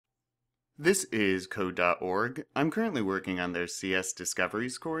This is Code.org. I'm currently working on their CS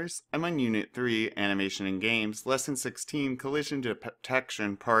Discoveries course. I'm on Unit 3, Animation and Games, Lesson 16, Collision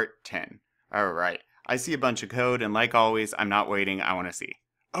Detection, Part 10. Alright, I see a bunch of code, and like always, I'm not waiting, I want to see.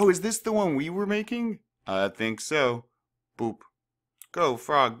 Oh, is this the one we were making? I think so. Boop. Go,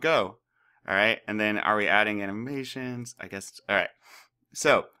 frog, go. Alright, and then are we adding animations? I guess, alright.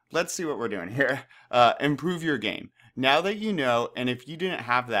 So, let's see what we're doing here. Improve your game. Now that you know, and if you didn't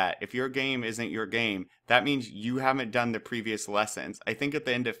have that, if your game isn't your game, that means you haven't done the previous lessons. I think at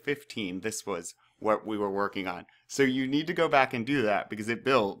the end of 15, this was what we were working on. So you need to go back and do that because it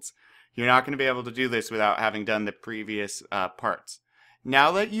builds. You're not going to be able to do this without having done the previous parts.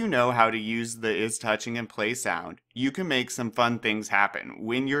 Now that you know how to use the is touching and play sound, you can make some fun things happen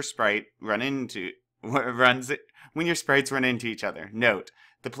when your sprite when your sprites run into each other. Note,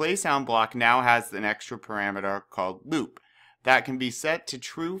 the play sound block now has an extra parameter called loop that can be set to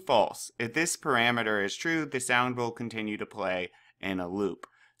true false. If this parameter is true, the sound will continue to play in a loop.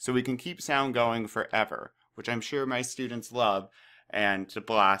 So we can keep sound going forever, which I'm sure my students love and to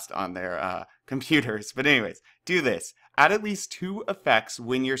blast on their computers. But anyways, do this. Add at least 2 effects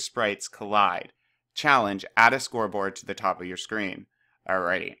when your sprites collide. Challenge, add a scoreboard to the top of your screen.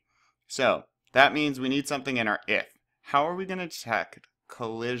 Alrighty. So, that means we need something in our if. How are we going to detect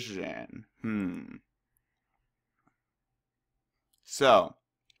collision? So,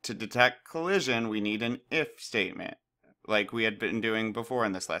 to detect collision, we need an if statement, like we had been doing before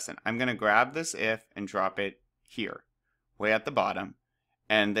in this lesson. I'm going to grab this if and drop it here, way at the bottom.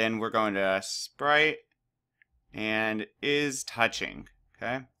 And then we're going to sprite and is touching,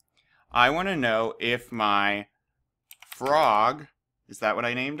 okay? I want to know if my frog, is that what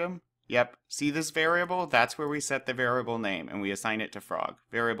I named him? Yep, see this variable? That's where we set the variable name and we assign it to frog.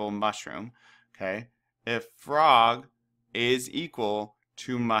 Variable mushroom, okay? If frog is equal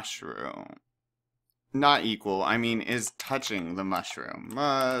to mushroom. Not equal, I mean is touching the mushroom.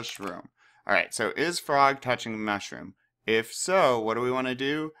 Mushroom. Alright, so is frog touching mushroom? If so, what do we want to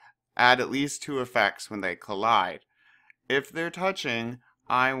do? Add at least 2 effects when they collide. If they're touching,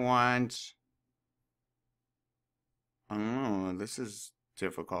 I want... Oh, this is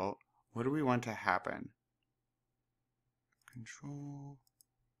difficult. What do we want to happen? Control.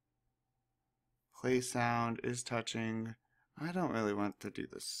 Play sound is touching. I don't really want to do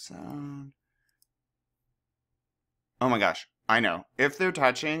the sound. Oh my gosh, I know. If they're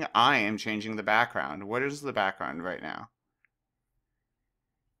touching, I am changing the background. What is the background right now?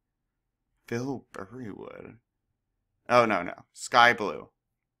 Phil Burrywood. Oh, no. Sky blue.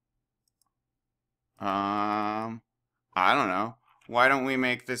 I don't know. Why don't we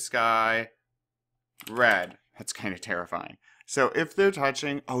make this guy red? That's kind of terrifying. So if they're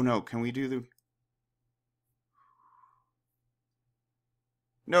touching, oh no, can we do the...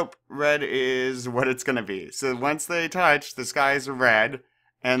 Nope, red is what it's going to be. So once they touch, the sky's red,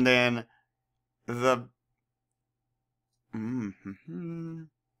 and then the...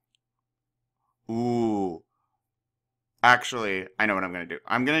 Ooh. Actually, I know what I'm going to do.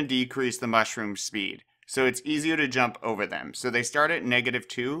 I'm going to decrease the mushroom speed, so it's easier to jump over them. So they start at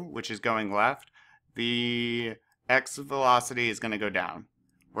 -2, which is going left. The x velocity is going to go down.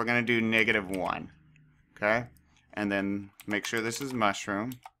 We're going to do -1, okay? And then make sure this is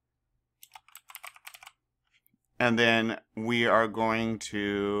mushroom. And then we are going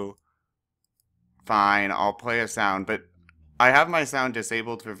to... Fine, I'll play a sound, but I have my sound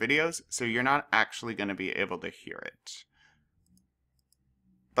disabled for videos, so you're not actually going to be able to hear it.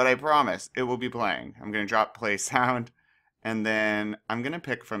 But I promise, it will be playing. I'm going to drop play sound, and then I'm going to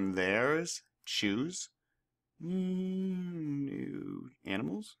pick from theirs, choose, new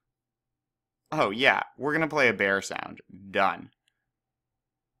animals. Oh yeah, we're going to play a bear sound. Done.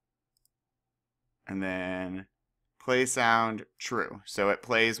 And then play sound, true. So it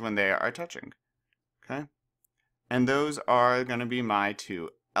plays when they are touching. Okay? And those are going to be my 2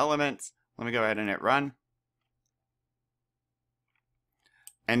 elements. Let me go ahead and hit run.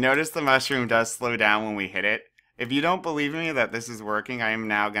 And notice the mushroom does slow down when we hit it. If you don't believe me that this is working, I am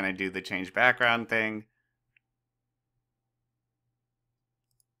now going to do the change background thing.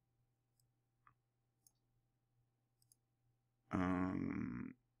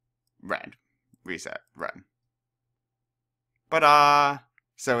 Red. Reset. Run. Ta-da!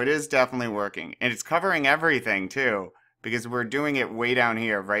 So it is definitely working. And it's covering everything, too, because we're doing it way down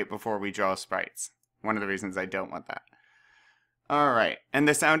here right before we draw sprites. One of the reasons I don't want that. Alright, and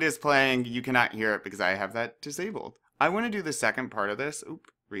the sound is playing. You cannot hear it because I have that disabled. I want to do the second part of this.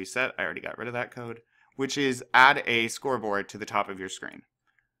 Oop, reset. I already got rid of that code. Which is add a scoreboard to the top of your screen.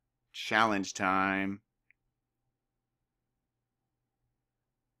 Challenge time.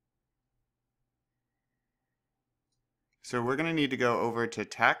 So we're going to need to go over to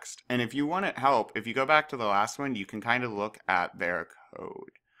text. And if you want it help, if you go back to the last one, you can kind of look at their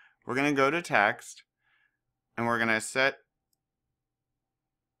code. We're going to go to text and we're going to set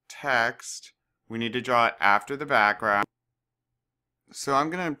text. We need to draw it after the background. So I'm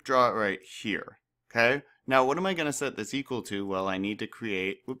going to draw it right here. Okay. Now what am I going to set this equal to? Well, I need to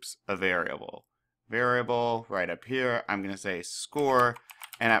create, a variable. Variable right up here. I'm going to say score.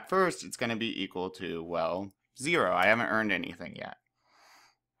 And at first it's going to be equal to, well, 0. I haven't earned anything yet.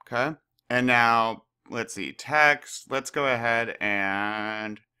 Okay. And now let's see, text. Let's go ahead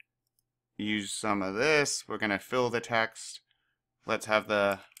and use some of this. We're going to fill the text. Let's have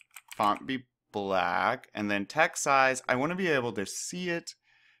the font be black. And then text size, I want to be able to see it.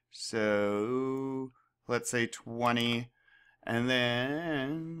 So let's say 20. And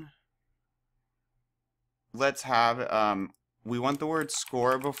then let's have, we want the word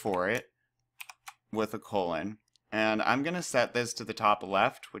score before it with a colon. And I'm going to set this to the top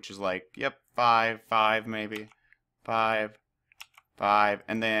left, which is like, 5 maybe. 5, 5.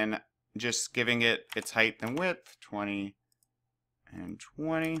 And then just giving it its height and width, 20 and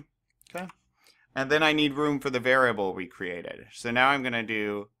 20. Okay. And then I need room for the variable we created. So now I'm going to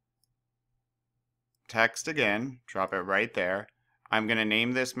do text again, drop it right there. I'm going to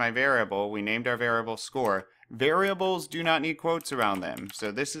name this my variable. We named our variable score. Variables do not need quotes around them.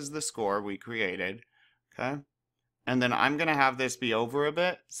 So this is the score we created. Okay. And then I'm going to have this be over a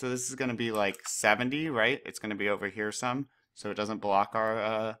bit. So this is going to be like 70, right? It's going to be over here some. So it doesn't block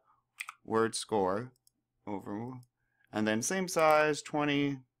our word score. Over. And then same size,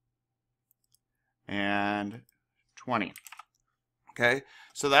 20 and 20. Okay.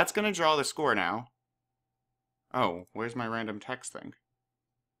 So that's going to draw the score now. Oh, where's my random text thing?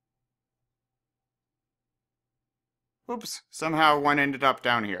 Oops, somehow one ended up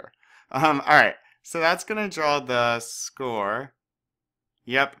down here. Alright, so that's going to draw the score.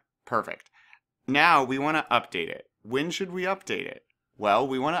 Yep, perfect. Now we want to update it. When should we update it? Well,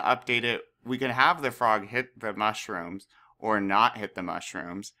 we want to update it. We can have the frog hit the mushrooms or not hit the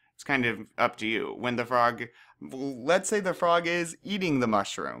mushrooms. It's kind of up to you. When the frog, let's say the frog is eating the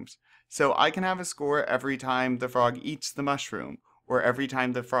mushrooms. So I can have a score every time the frog eats the mushroom or every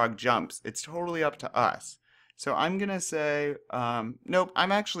time the frog jumps. It's totally up to us. So I'm going to say, nope,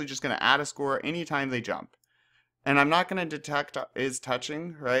 I'm actually just going to add a score anytime they jump. And I'm not going to detect is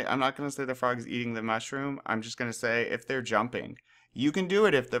touching, right? I'm not going to say the frog's eating the mushroom. I'm just going to say if they're jumping. You can do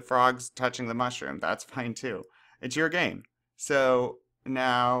it if the frog's touching the mushroom. That's fine too. It's your game. So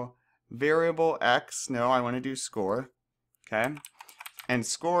now variable x, no, I want to do score. Okay. And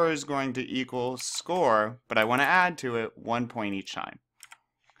score is going to equal score, but I want to add to it 1 point each time.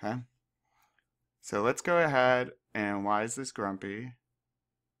 Okay. So let's go ahead and why is this grumpy?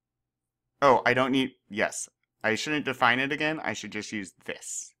 Oh, I don't need, yes. I shouldn't define it again. I should just use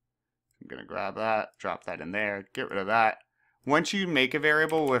this. I'm going to grab that, drop that in there, get rid of that. Once you make a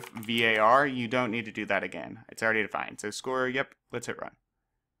variable with var, you don't need to do that again. It's already defined. So score, yep, let's hit run.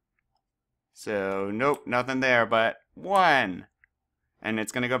 So nope, nothing there, but 1. And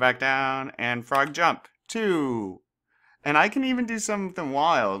it's going to go back down and frog jump. 2. And I can even do something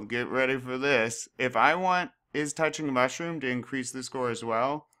wild. Get ready for this. If I want is touching a mushroom to increase the score as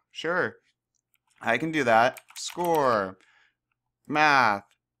well, sure. I can do that. Score, math,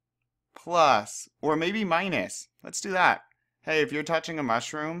 plus, or maybe minus. Let's do that. Hey, if you're touching a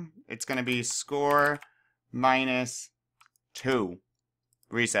mushroom, it's going to be score minus 2.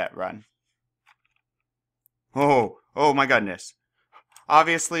 Reset, run. Oh my goodness.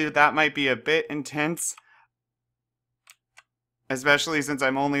 Obviously, that might be a bit intense, especially since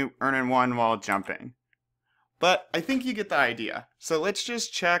I'm only earning 1 while jumping. But I think you get the idea. So let's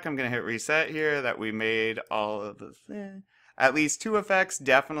just check. I'm going to hit reset here that we made all of the things. At least 2 effects,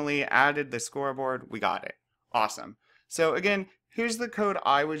 definitely added the scoreboard. We got it. Awesome. So again, here's the code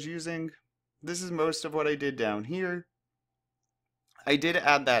I was using. This is most of what I did down here. I did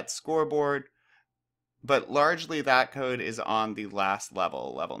add that scoreboard, but largely that code is on the last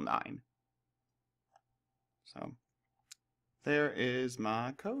level, level 9. So there is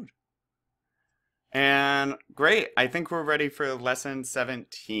my code. And great, I think we're ready for lesson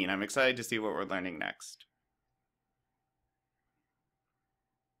 17. I'm excited to see what we're learning next.